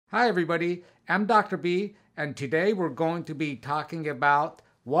Hi, everybody. I'm Dr. B, and today we're going to be talking about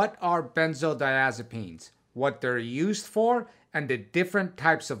what are benzodiazepines, what they're used for, and the different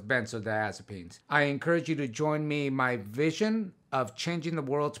types of benzodiazepines. I encourage you to join me in my vision of changing the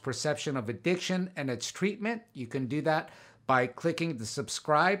world's perception of addiction and its treatment. You can do that by clicking the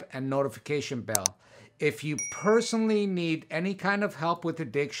subscribe and notification bell. If you personally need any kind of help with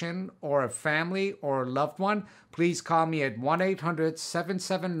addiction or a family or a loved one, please call me at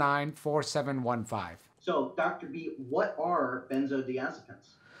 1-800-779-4715. So, Dr. B, what are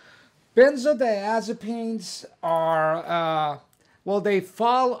benzodiazepines? Benzodiazepines are, well, they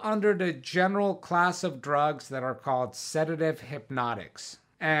fall under the general class of drugs that are called sedative hypnotics.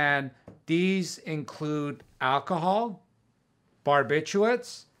 And these include alcohol,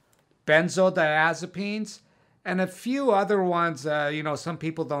 barbiturates, benzodiazepines, and a few other ones. Some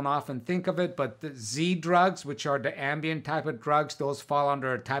people don't often think of it, but the Z drugs, which are the ambient type of drugs, those fall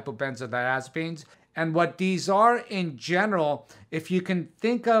under a type of benzodiazepines. And what these are in general, if you can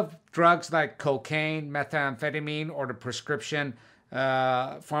think of drugs like cocaine, methamphetamine, or the prescription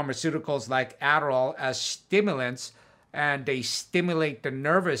pharmaceuticals like Adderall as stimulants, and they stimulate the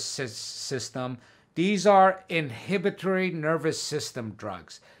nervous system, these are inhibitory nervous system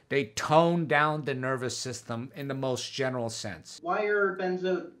drugs. They tone down the nervous system in the most general sense. What are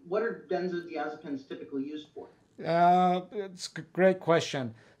benzodiazepines typically used for? It's a great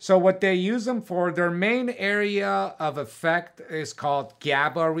question. So what they use them for, their main area of effect is called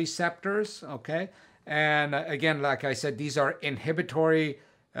GABA receptors, okay? And again, like I said, these are inhibitory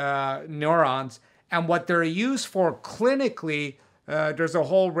neurons. And what they're used for clinically, there's a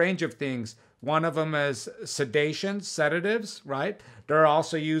whole range of things. One of them is sedation, sedatives, right? They're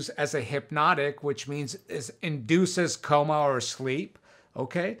also used as a hypnotic, which means it induces coma or sleep,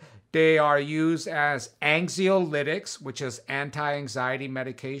 okay? They are used as anxiolytics, which is anti-anxiety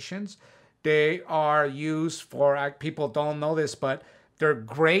medications. They are used for, people don't know this, but they're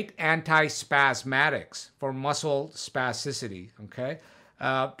great antispasmatics for muscle spasticity, okay?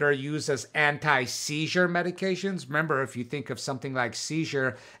 They're used as anti-seizure medications. Remember, if you think of something like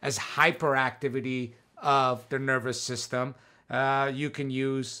seizure as hyperactivity of the nervous system, you can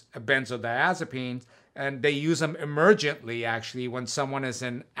use a benzodiazepine, and they use them emergently, actually, when someone is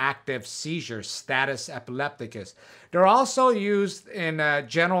in active seizure, status epilepticus. They're also used in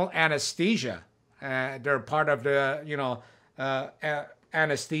general anesthesia. They're part of the,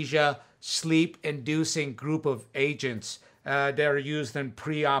 anesthesia sleep-inducing group of agents. They're used in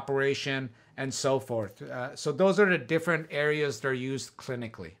pre-operation and so forth. So those are the different areas they're used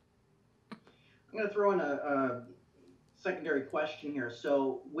clinically. I'm going to throw in a secondary question here.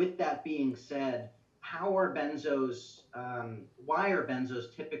 So, with that being said, why are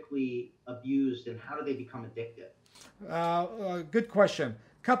benzos typically abused, and how do they become addictive? Good question.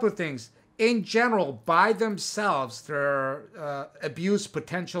 Couple of things. In general, by themselves, their abuse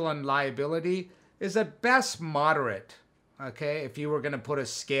potential and liability is at best moderate. Okay, if you were going to put a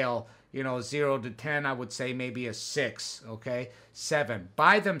scale, 0 to 10, I would say maybe a 6, okay, 7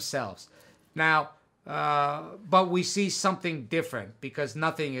 by themselves. Now, but we see something different because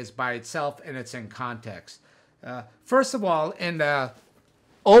nothing is by itself and it's in context. First of all, in the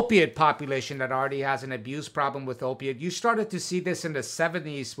opiate population that already has an abuse problem with opiate, you started to see this in the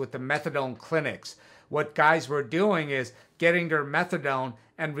 70s with the methadone clinics. What guys were doing is getting their methadone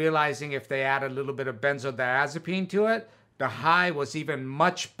and realizing if they add a little bit of benzodiazepine to it, the high was even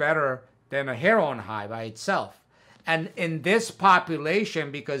much better than a heroin high by itself. And in this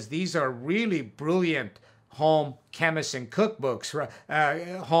population, because these are really brilliant home chemists and cookbooks,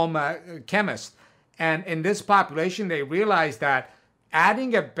 home chemists, and in this population, they realized that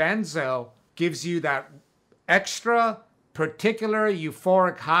adding a benzo gives you that extra particular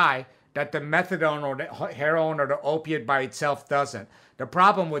euphoric high that the methadone or the heroin or the opiate by itself doesn't. The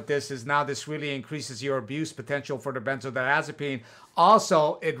problem with this is now this really increases your abuse potential for the benzodiazepine.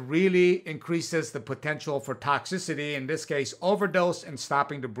 Also, it really increases the potential for toxicity, in this case, overdose and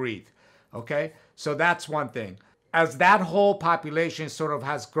stopping to breathe. Okay? So that's one thing. As that whole population sort of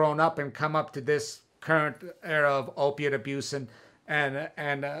has grown up and come up to this current era of opiate abuse and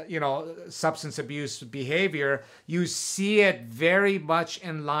substance abuse behavior, you see it very much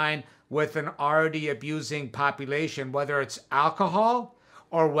in line with an already abusing population, whether it's alcohol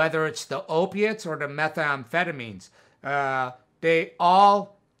or whether it's the opiates or the methamphetamines. They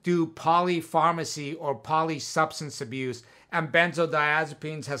all do polypharmacy or polysubstance abuse, and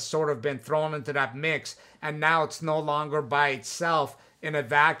benzodiazepines has sort of been thrown into that mix, and now it's no longer by itself in a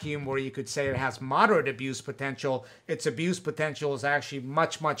vacuum where you could say it has moderate abuse potential. Its abuse potential is actually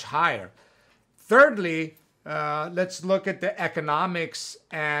much, much higher. Thirdly, let's look at the economics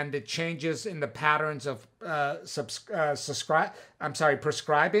and the changes in the patterns of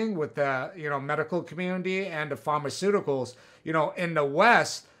prescribing with the medical community and the pharmaceuticals. In the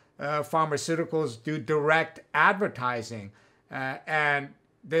West, pharmaceuticals do direct advertising, and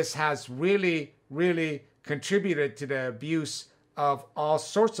this has really, really contributed to the abuse of all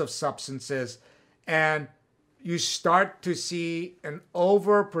sorts of substances, and you start to see an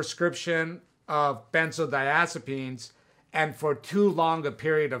over-prescription of benzodiazepines, and for too long a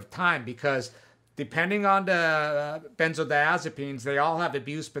period of time, because depending on the benzodiazepines, they all have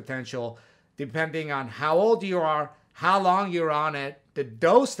abuse potential depending on how old you are, how long you're on it, the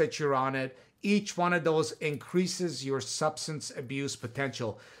dose that you're on it. Each one of those increases your substance abuse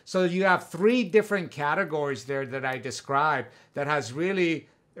potential. So you have three different categories there that I described that has really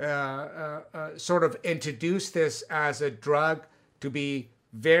sort of introduced this as a drug to be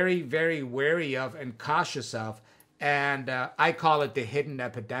very, very wary of and cautious of. And I call it the hidden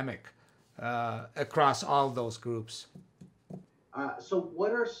epidemic across all those groups. So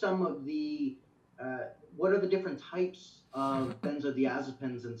what are some of the, what are the different types of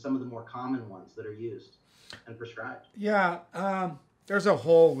benzodiazepines and some of the more common ones that are used and prescribed? Yeah, there's a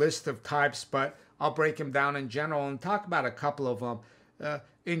whole list of types, but I'll break them down in general and talk about a couple of them.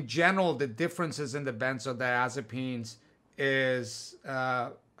 In general, the differences in the benzodiazepines is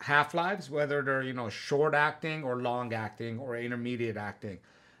half-lives, whether they're short acting or long acting or intermediate acting.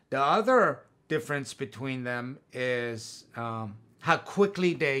 The other difference between them is how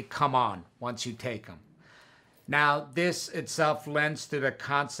quickly they come on once you take them. Now, this itself lends to the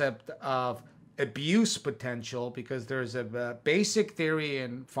concept of abuse potential, because there's a basic theory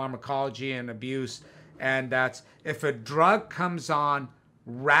in pharmacology and abuse, and that's if a drug comes on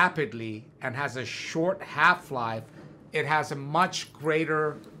rapidly and has a short half-life, it has a much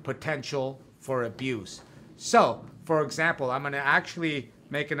greater potential for abuse. So, for example, I'm going to actually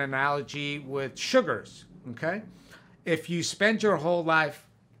make an analogy with sugars, okay? If you spend your whole life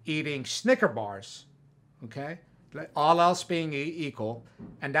eating Snicker bars, okay, all else being equal,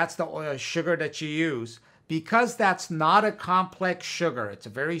 and that's the sugar that you use, because that's not a complex sugar, it's a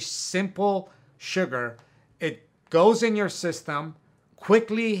very simple sugar, it goes in your system,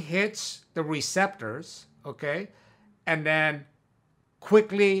 quickly hits the receptors, okay, and then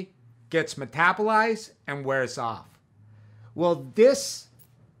quickly gets metabolized and wears off. Well, this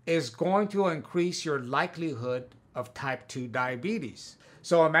is going to increase your likelihood of type 2 diabetes.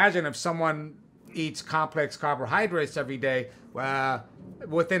 So imagine if someone eats complex carbohydrates every day,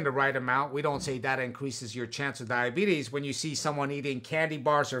 within the right amount. We don't say that increases your chance of diabetes. When you see someone eating candy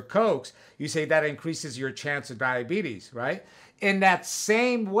bars or Cokes, you say that increases your chance of diabetes, right? In that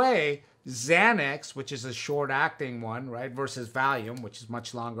same way, Xanax, which is a short-acting one, right, versus Valium, which is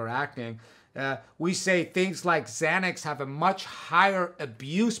much longer-acting, we say things like Xanax have a much higher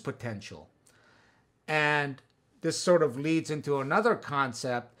abuse potential. And this sort of leads into another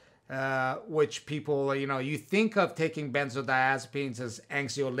concept, which people, you think of taking benzodiazepines as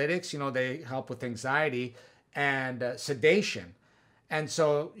anxiolytics, they help with anxiety and sedation. And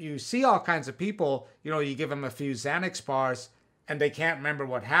so you see all kinds of people, you give them a few Xanax bars and they can't remember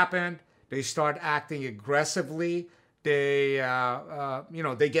what happened. They start acting aggressively. They,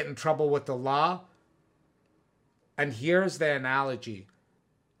 they get in trouble with the law. And here's the analogy.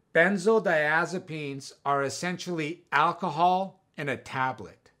 Benzodiazepines are essentially alcohol in a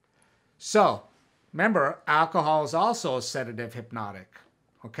tablet. So, remember, alcohol is also a sedative hypnotic,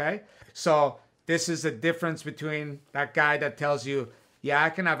 okay? So, this is the difference between that guy that tells you, yeah,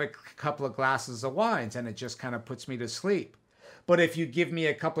 I can have a couple of glasses of wines and it just kind of puts me to sleep. But if you give me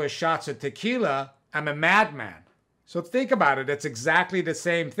a couple of shots of tequila, I'm a madman. So think about it. It's exactly the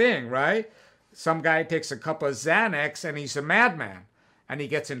same thing, right? Some guy takes a couple of Xanax and he's a madman. And he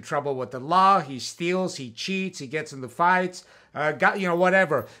gets in trouble with the law. He steals, he cheats, he gets into fights,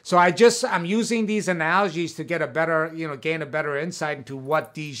 whatever. So I'm using these analogies to get a better, gain a better insight into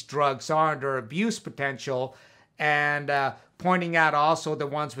what these drugs are and their abuse potential, and pointing out also the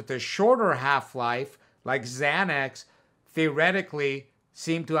ones with the shorter half-life, like Xanax, theoretically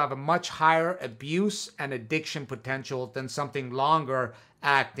seem to have a much higher abuse and addiction potential than something longer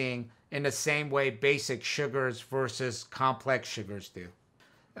acting in the same way basic sugars versus complex sugars do.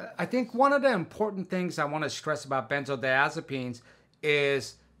 I think one of the important things I want to stress about benzodiazepines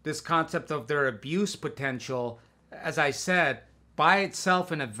is this concept of their abuse potential. As I said, by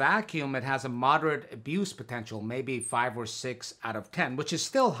itself in a vacuum, it has a moderate abuse potential, maybe 5 or 6 out of 10, which is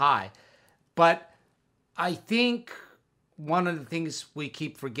still high. But I think one of the things we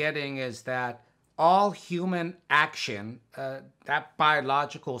keep forgetting is that all human action, that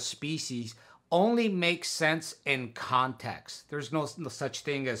biological species, only make sense in context. There's no such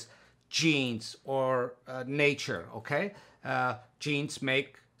thing as genes or nature, okay? Genes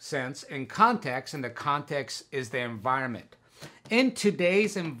make sense in context, and the context is the environment. In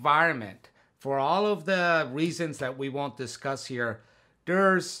today's environment, for all of the reasons that we won't discuss here,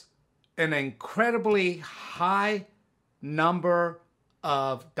 there's an incredibly high number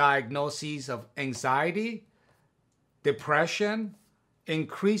of diagnoses of anxiety, depression,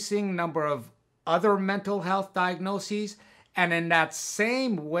 increasing number of other mental health diagnoses, and in that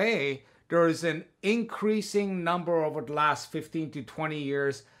same way, there is an increasing number over the last 15 to 20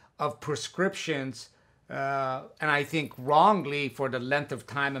 years of prescriptions, and I think wrongly for the length of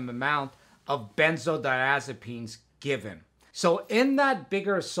time and amount of benzodiazepines given. So in that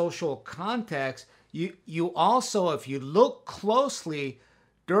bigger social context, you also, if you look closely,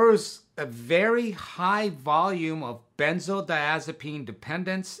 there's a very high volume of benzodiazepine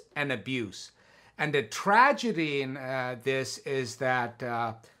dependence and abuse. And the tragedy in this is that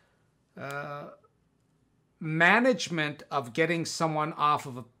management of getting someone off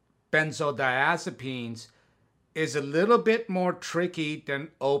of benzodiazepines is a little bit more tricky than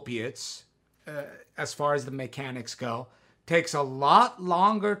opiates as far as the mechanics go. Takes a lot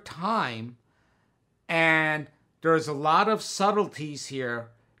longer time, and there's a lot of subtleties here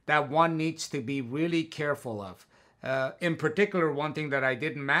that one needs to be really careful of. In particular, one thing that I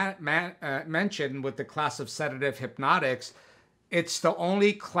didn't mention with the class of sedative hypnotics, it's the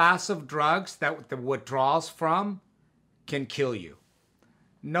only class of drugs that the withdrawals from can kill you.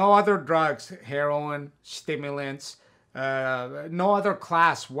 No other drugs, heroin, stimulants, no other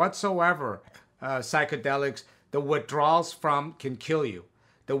class whatsoever, psychedelics, the withdrawals from can kill you.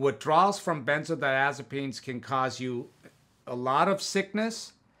 The withdrawals from benzodiazepines can cause you a lot of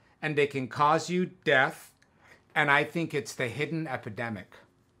sickness, and they can cause you death, and I think it's the hidden epidemic.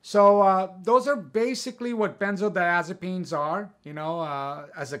 So those are basically what benzodiazepines are, you know,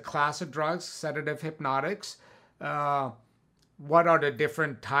 as a class of drugs, sedative hypnotics. What are the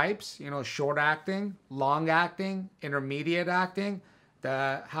different types? You know, short acting, long acting, intermediate acting,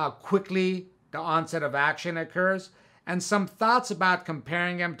 how quickly the onset of action occurs, and some thoughts about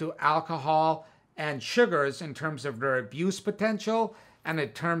comparing them to alcohol and sugars in terms of their abuse potential and in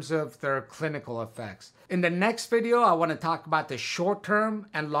terms of their clinical effects. In the next video, I want to talk about the short-term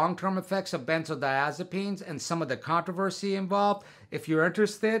and long-term effects of benzodiazepines and some of the controversy involved. If you're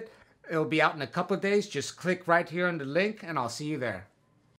interested, it'll be out in a couple of days. Just click right here on the link and I'll see you there.